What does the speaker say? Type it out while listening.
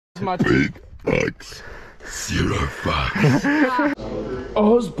much. Big bucks, zero fucks.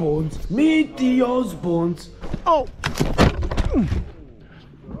 Osborns, meet the Osborns. Oh!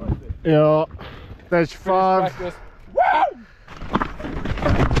 Yeah, that's 5.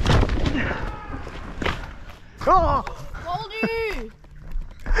 Oh! Goldie!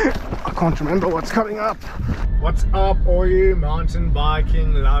 I can't remember what's coming up. What's up, all you mountain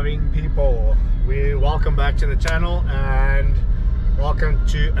biking loving people? Welcome back to the channel and welcome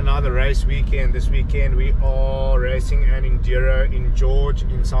to another race weekend. This weekend we are racing an Enduro in George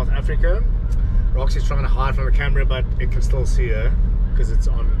in South Africa. Roxy's trying to hide from the camera, but it can still see her because it's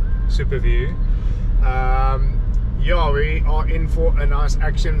on super view. Yeah, we are in for a nice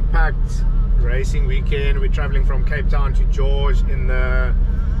action-packed racing weekend. We're traveling from Cape Town to George in the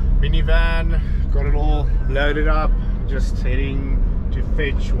minivan. Got it all loaded up. Just heading to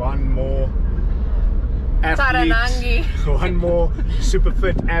fetch one more athlete, one more super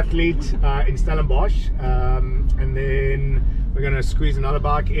fit athlete in Stellenbosch, and then we're gonna squeeze another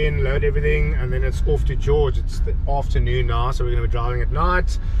bike in, load everything, and then it's off to George. It's the afternoon now, so we're gonna be driving at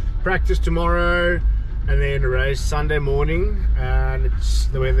night, practice tomorrow, and then race Sunday morning. And it's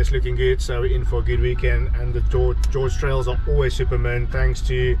the weather's looking good, so we're in for a good weekend. And the George trails are always super mint. Thanks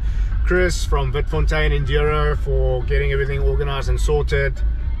to Chris from Witzenberg Enduro for getting everything organized and sorted.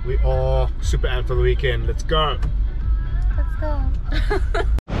 We are super amped for the weekend. Let's go. Let's go.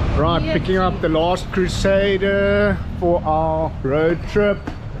 Right, picking up the last Crusader for our road trip.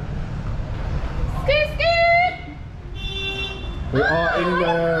 Scoot, scoot! We are in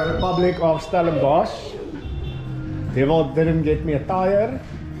the Republic of Stellenbosch. Devil didn't get me a tire.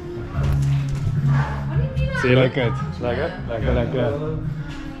 So you like it? Like it?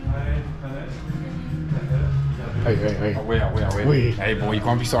 Hey. Wait. Hey boy, you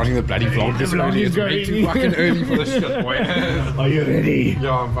can't be starting the bloody vlog this early. It's way too fucking early for this shit, boy. Are you ready?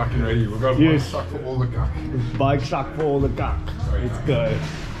 Yeah, I'm fucking ready. We've got one suck for all the cuck. Bike suck for all the cuck. Let's go.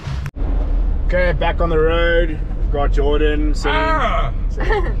 Okay, back on the road. We've got Jordan sitting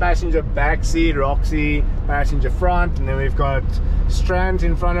passenger back seat, Roxy passenger front, and then we've got Strand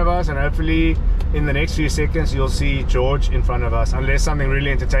in front of us, and hopefully in the next few seconds you'll see George in front of us, unless something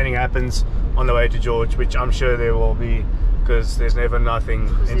really entertaining happens on the way to George, which I'm sure there will be, because there's never nothing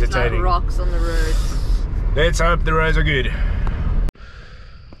entertaining. There's no rocks on the road. Let's hope the roads are good.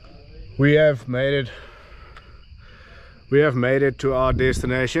 We have made it to our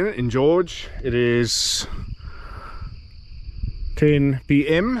destination in George. It is 10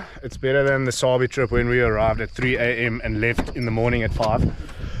 p.m. It's better than the Sabi trip when we arrived at 3 a.m. and left in the morning at 5.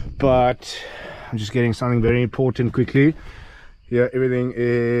 But I'm just getting something very important quickly. Yeah,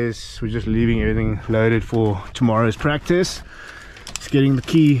 we're just leaving everything loaded for tomorrow's practice. Just getting the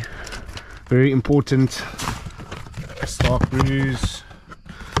key, very important. Stock brews,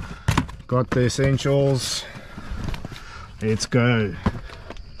 got the essentials. Let's go.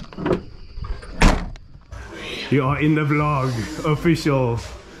 You are in the vlog, official.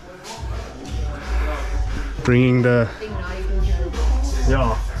 Bringing the,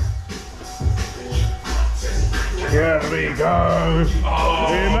 yeah. Here we go.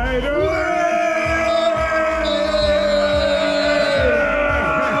 Oh. We made it.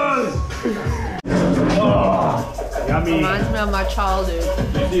 Oh, yummy. Reminds me of my childhood.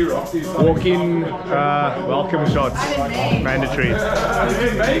 Walk-in welcome shots, mandatory.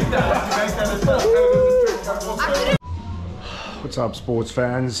 What's up, sports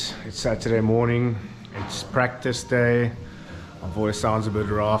fans? It's Saturday morning. It's practice day. My voice sounds a bit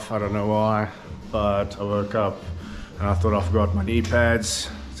rough. I don't know why, but I woke up and I thought I forgot my knee pads.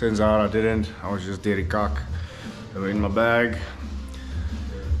 Turns out I didn't. I was just dirty cock. They were in my bag.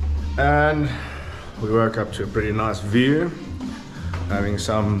 And we woke up to a pretty nice view. Having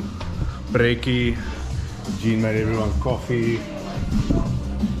some brekkie. Jean made everyone coffee.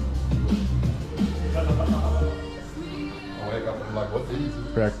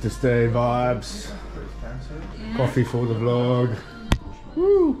 Practice day vibes. Coffee for the vlog.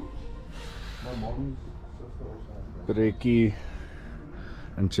 Woo! Brekkie.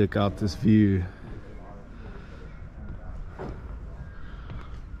 And check out this view.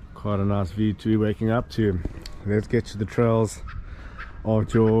 Quite a nice view to be waking up to. Let's get to the trails of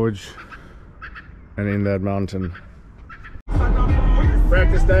George and in that mountain.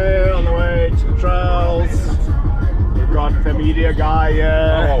 Practice day on the way to the trails. We've got the media guy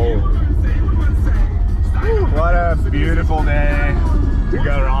here. Oh. What a beautiful day to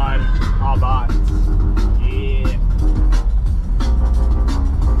go ride our bikes. Yeah.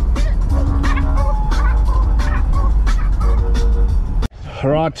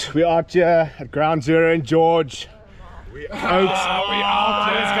 Right, we're out here at Ground Zero in George. We out.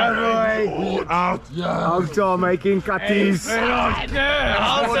 Let's go Out. Outdoor making cutties.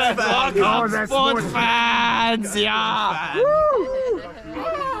 Sportfans, yeah.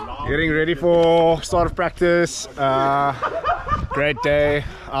 Getting ready for start of practice. Great day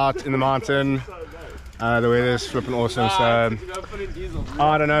out in the mountain. The weather's flipping awesome, so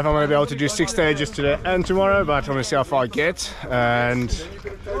I don't know if I'm going to be able to do 6 stages today and tomorrow, but I'm going to see how far I get, and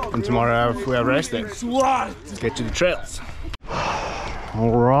tomorrow we have a race day. Let's get to the trails.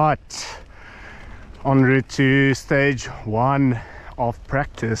 Alright, en route to stage 1 of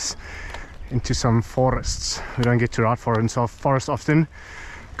practice into some forests. We don't get to ride forest often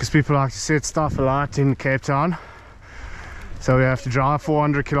because people like to set stuff alight in Cape Town, so we have to drive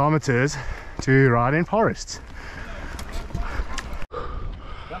 400 kilometers to ride in forests.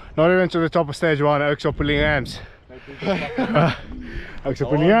 Not even to the top of stage 1. Oaks are pulling hams. Oaks are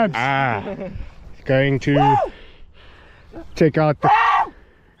pulling hams. Going to check out the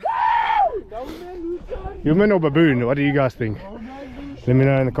human or baboon. What do you guys think? Let me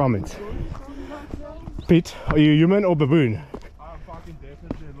know in the comments. Pete, are you human or baboon? I'm fucking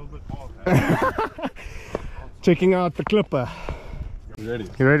definitely a little bit off. Checking out the clipper. You ready?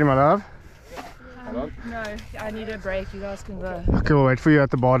 You ready, my love? No, I need a break. You guys can go. Okay, we'll wait for you at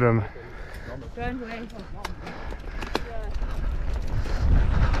the bottom. Don't wait.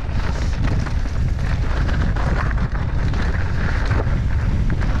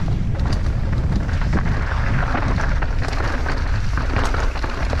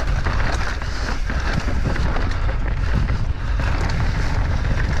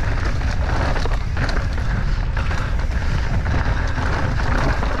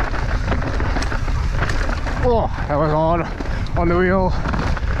 Oh, that was hard on the wheel.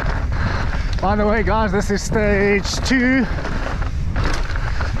 By the way, guys, this is stage 2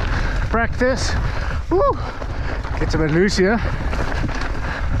 practice. Woo! Gets a bit loose here.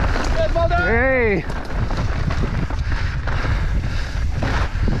 Hey!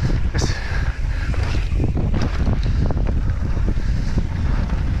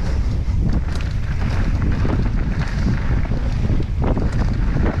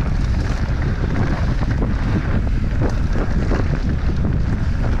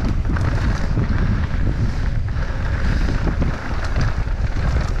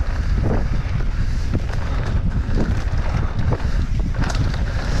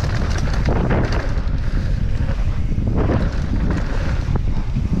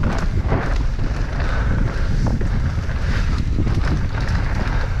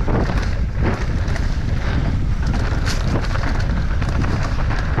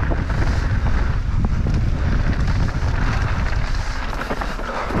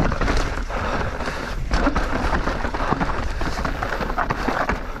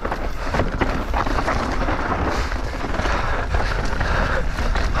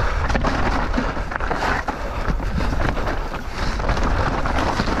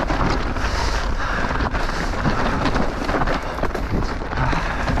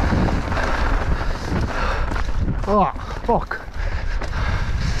 Oh, fuck.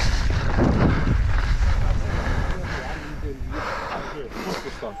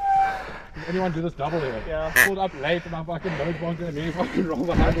 Anyone do this double here? Yeah. Pulled up late and I fucking nose bonked and then fucking roll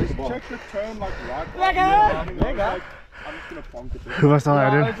the handle the bar. Check the turn like right. I'm just gonna bonk it. Who was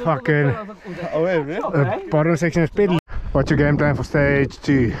that? Fucking. Oh, wait, really? The bottom section is piddly. What's your game plan for stage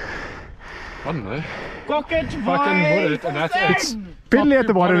 2? I don't know. Fucking wood it and that's it. It's piddly at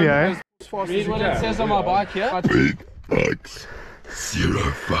the bottom here, eh? Read what it says on my bike here. Big bucks, 0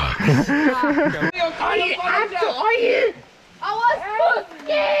 fucks. I was so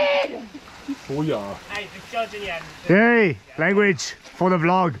scared! Oh yeah. Hey, language for the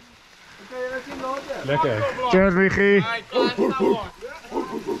vlog. Lekker. Cheers, Michi.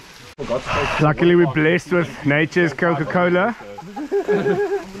 Luckily we're blessed with nature's Coca-Cola.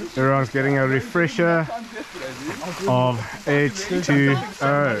 Everyone's getting a refresher of H2O.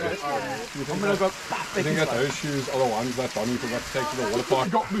 I think that those shoes are the ones that Donnie forgot to take to the water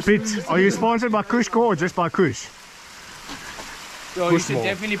park. Pete, are you sponsored by Kushco or just by Kush? You should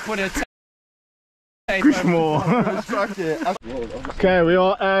definitely put a Kush more. Okay, we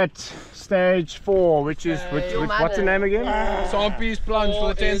are at stage 4, which is what's the name again? Sampi's plunge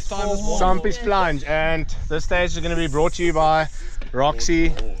for the 10th time this morning. Sampi's plunge, and this stage is going to be brought to you by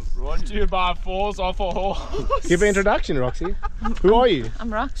Roxy. Brought to you by Falls Off a Horse. Give an introduction, Roxy. Who are you?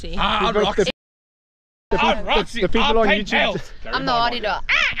 I'm Roxy. I'm Roxy. The people on YouTube. I'm the auditor.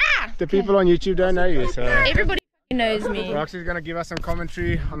 The people on YouTube don't know you, so Everybody knows me. Roxy's gonna give us some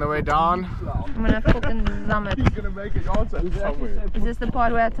commentary on the way down. I'm gonna fucking zam it. Gonna make a yard sale somewhere. Is this the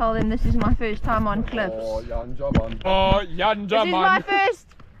part where I told them this is my first time on clips? Oh, Janja man. Oh, Janja This is my man. first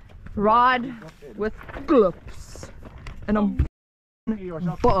ride with clips. And I'm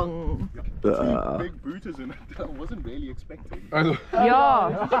bung. Big booters in it. I wasn't really expecting.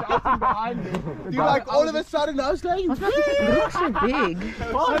 Yeah. Dude, like all of a sudden I was like, It looks so big.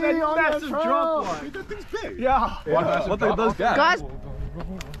 Oh, that massive drop one. that thing's big. Yeah. What the those guys? Guys.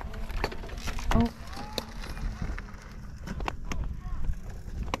 Oh.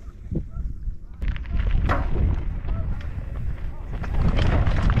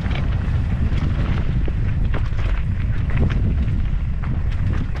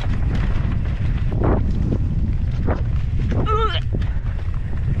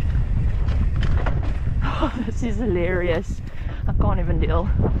 This is hilarious. I can't even deal.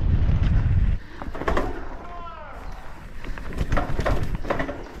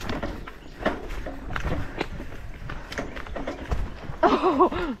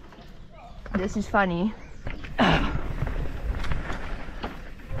 Oh, this is funny.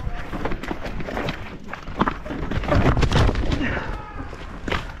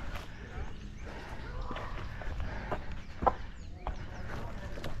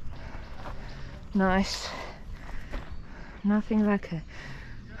 Nice. Nothing like a...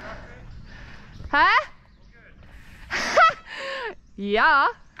 Huh? Yeah.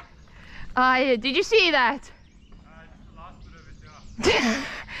 Did you see that?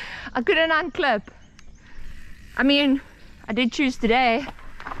 I couldn't unclip. I mean, I did choose today.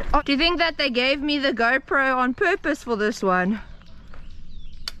 Oh, do you think that they gave me the GoPro on purpose for this one?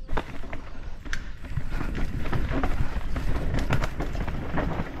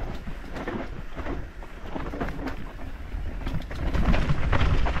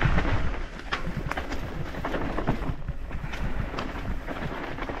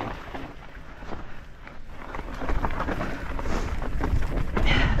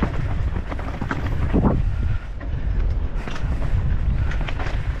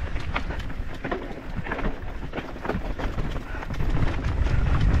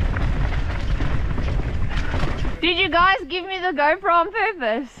 Did you guys give me the GoPro on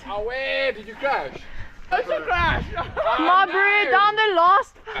purpose? Oh, where did you crash? Did you crash? My bro, down the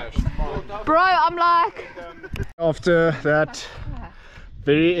last. Bro, I'm like. After that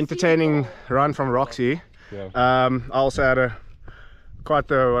very entertaining run from Roxy, I also had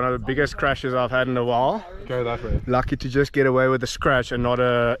one of the biggest crashes I've had in a while. Go that way. Lucky to just get away with a scratch and not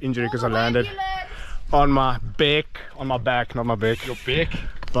a injury because I landed on my back, not my back. Your back.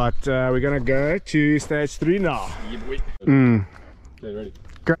 But we're gonna go to stage 3 now. Yeah, Okay, ready.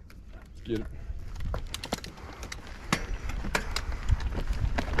 Go. Let's get it.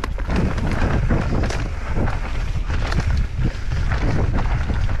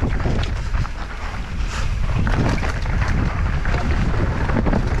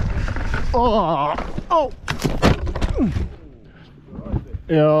 Oh!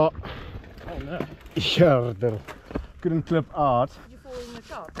 Yeah. Oh no. Yeah, there. Couldn't clip out. Did you fall in the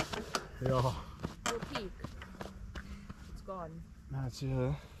shop? Yeah. Your peak. It's gone. That's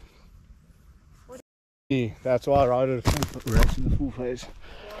That's why I rode it race in the full face.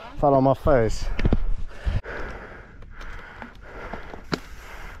 Yeah. Fell on my face.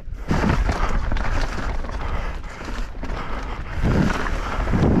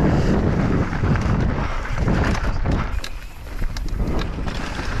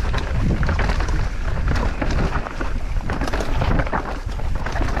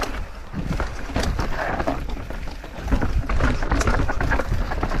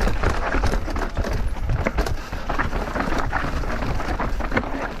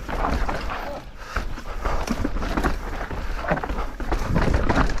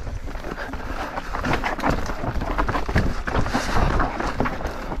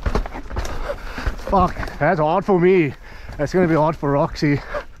 Fuck, that's hard for me. That's gonna be hard for Roxy. Is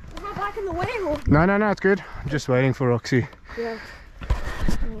my back in the way or? No, it's good. I'm just waiting for Roxy. Yeah.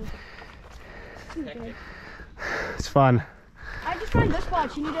 It's fun. I just tried this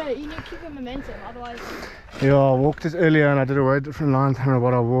part. You need to keep your momentum, otherwise. Yeah, I walked this earlier and I did a way different line than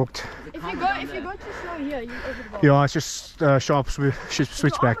what I walked. If you go too slow here, you over the bar. Yeah, it's just sharp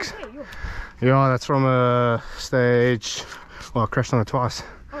switchbacks. Yeah, that's from a stage. Well, I crashed on it twice.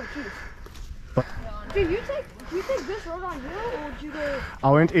 Oh jeez. Dude, you take this road on here, or did you go?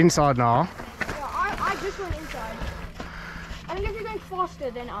 I went inside now. Yeah, I just went inside. I think if you're going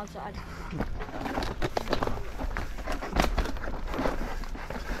faster than outside.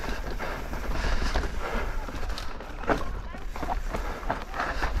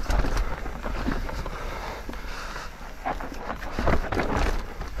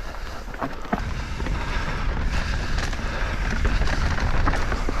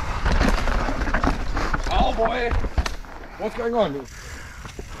 Oh boy! What's going on?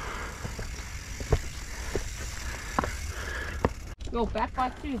 Yo, back by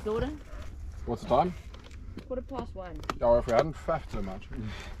 2, Jordan. What's the time? 1:15. Oh, if we hadn't faffed so much.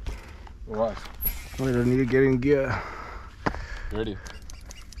 Alright. We don't need to get in gear. Ready?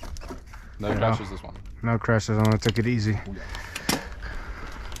 No crashes this one. No crashes, I'm gonna take it easy. Oh, yeah.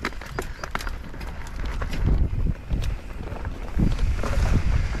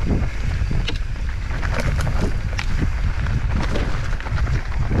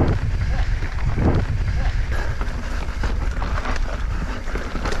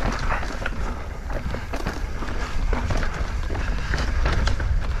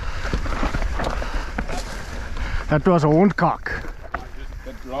 That was a hondkak.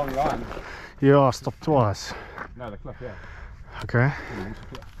 That wrong line. Yeah, stop twice. No, the cliff, yeah. Okay.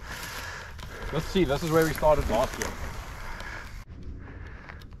 Let's see, this is where we started last year.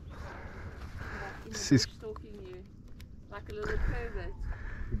 This is Stalking you like a little pervert.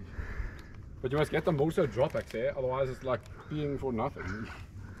 But you must get the Mosa drop back there, otherwise it's like peeing for nothing.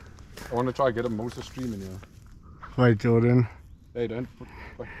 I want to try and get a Mosa stream in here. Wait, Jordan. Hey, don't put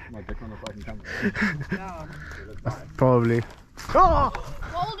my dick on the fucking camera. Yeah. Probably. Oh!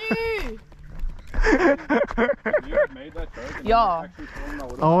 Hold you! You had made that joke and Yeah. actually told him I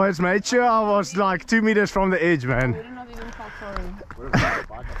would I always made sure I was like 2 meters from the edge, We man. didn't have even felt sorry.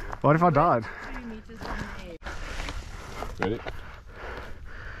 What if I died? 2 meters from the edge. Ready?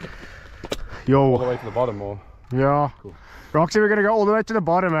 All the Yo, way to the bottom, or? yeah. Cool. Roxy, we're gonna go all the way to the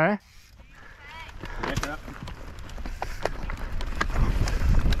bottom, eh?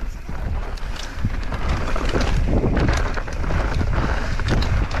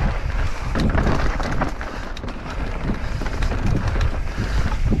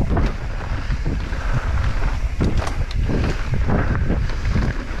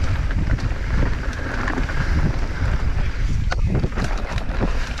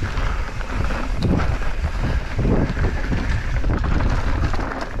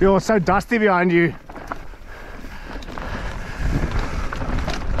 Yo, it's so dusty behind you.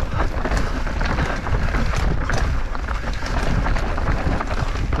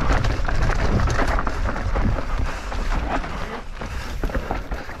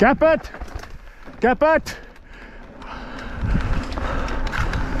 Gap it! Gap it!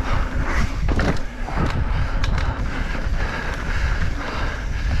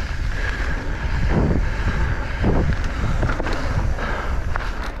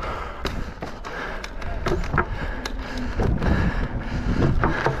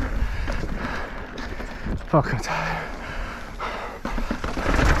 Fuck it.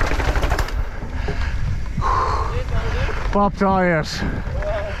 Pop tires.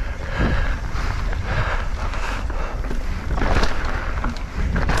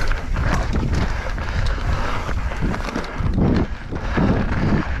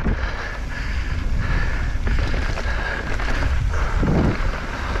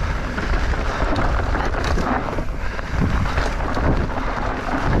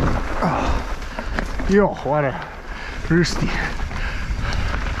 Yo, what a roosty.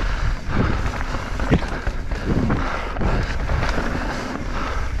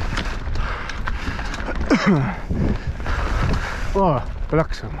 Oh,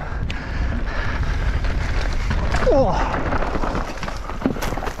 bliksem. Oh,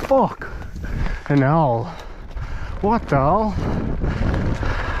 fuck. An owl. What the hell?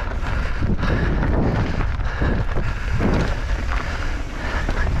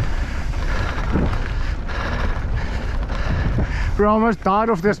 We almost died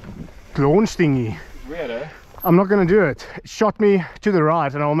of this launch thingy. Weird, eh? I'm not gonna do it. It shot me to the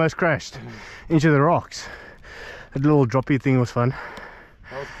right and I almost crashed into the rocks. That little droppy thing was fun.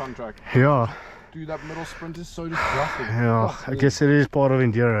 That was a fun track. Yeah, Dude, that middle sprint is so disgusting. yeah. Fuck I me. guess it is part of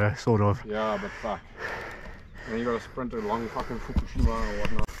Enduro, sort of. Yeah, but fuck. And then you gotta sprint along fucking Fukushima or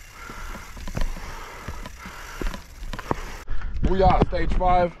whatnot. Oh yeah, stage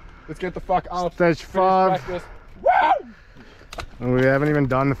 5. Let's get the fuck out. Stage Finish 5. practice. Woo! And we haven't even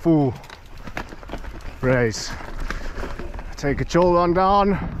done the full race. Take a chill one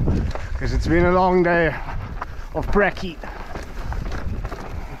down, because it's been a long day of brekkie.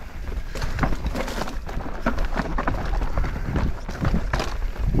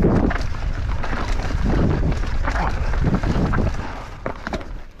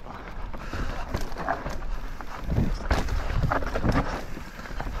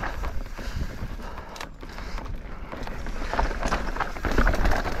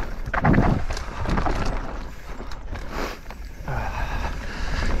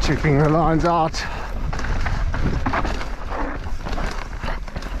 Checking the lines out.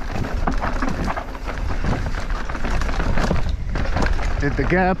 Hit the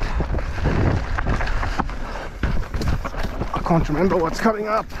gap. I can't remember what's coming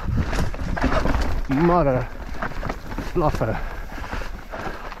up. Mother fluffer.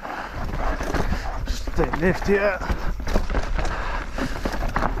 Stay left here.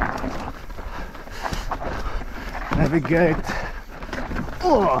 Navigate.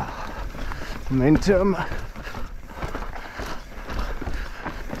 Oh, momentum.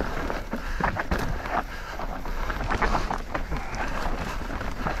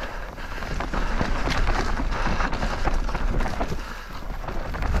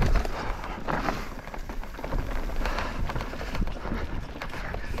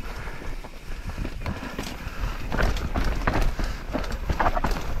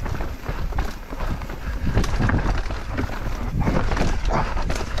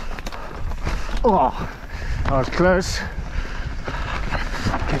 Oh, that was close.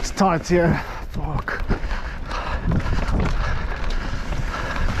 Gets tight here. Fuck.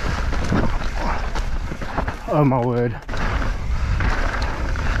 Oh my word.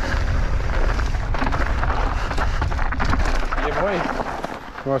 Yeah, boy.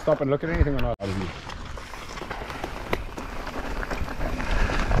 You want to stop and look at anything or not?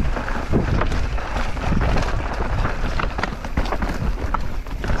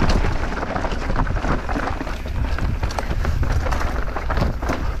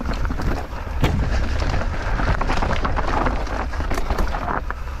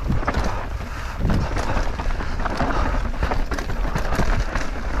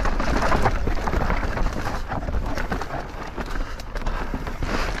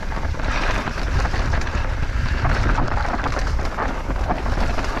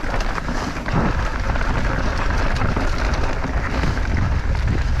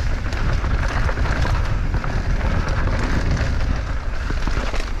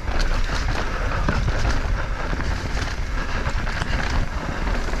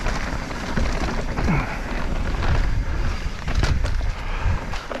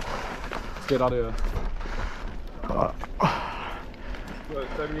 Get out of here.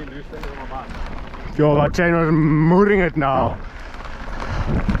 Yo, my chain was moving it now.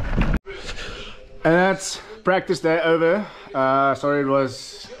 And that's practice day over. Sorry it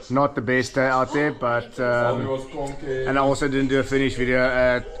was not the best day out there, but and I also didn't do a finish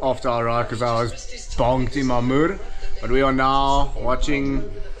video after our ride because I was bonked in my mood. But we are now watching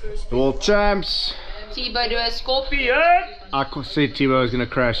the World Champs. T-Bo do a scorpion. I said T-Bo was gonna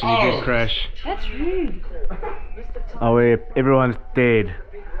crash and he did crash. That's rude. Oh wait, everyone's dead.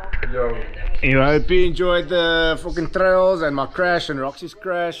 Yo. Anyway, I hope you enjoyed the fucking trails and my crash and Roxy's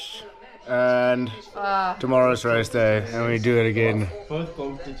crash. And tomorrow's race day and we do it again.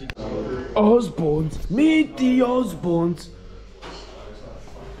 Osborns, meet the Osborns.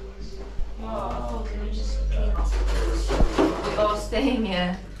 We are staying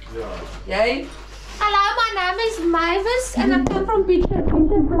here. Yay? Hello, my name is Mavis and I come from Peter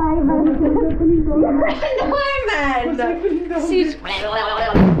Flavor. No, man. She's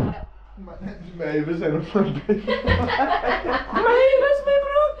Mavis en een van Mavis, my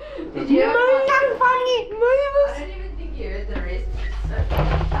bro. Did you hear funny? Mavis. I don't even think you heard the rest.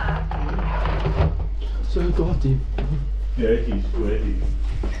 So got him. Yeah, he's sweaty.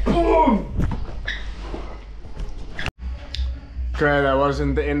 Okay, that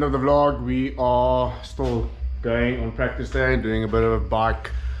wasn't the end of the vlog. We are still going on practice day, doing a bit of a bike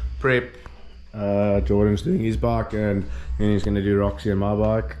prep. Jordan's doing his bike and then he's gonna do Roxy and my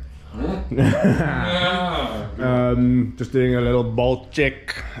bike. Just doing a little bolt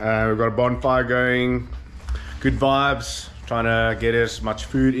check. We've got a bonfire going, good vibes, trying to get as much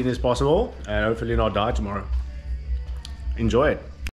food in as possible and hopefully not die tomorrow. Enjoy it.